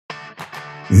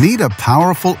Need a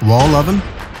powerful wall oven?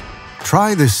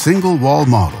 Try this single wall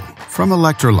model from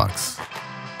Electrolux.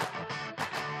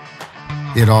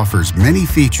 It offers many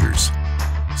features: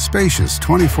 spacious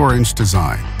 24-inch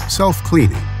design,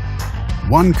 self-cleaning,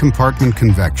 one-compartment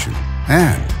convection,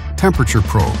 and temperature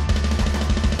probe.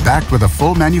 Backed with a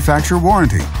full manufacturer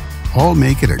warranty, all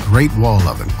make it a great wall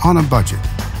oven on a budget.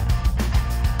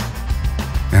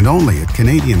 And only at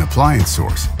Canadian Appliance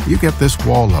Source, you get this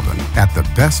wall oven at the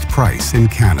best price in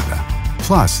Canada.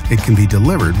 Plus, it can be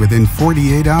delivered within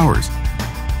 48 hours.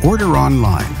 Order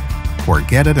online or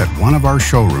get it at one of our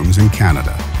showrooms in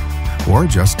Canada. Or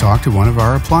just talk to one of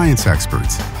our appliance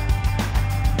experts.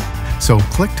 So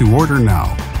click to order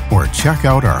now or check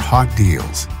out our hot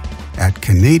deals at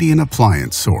Canadian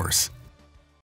Appliance Source.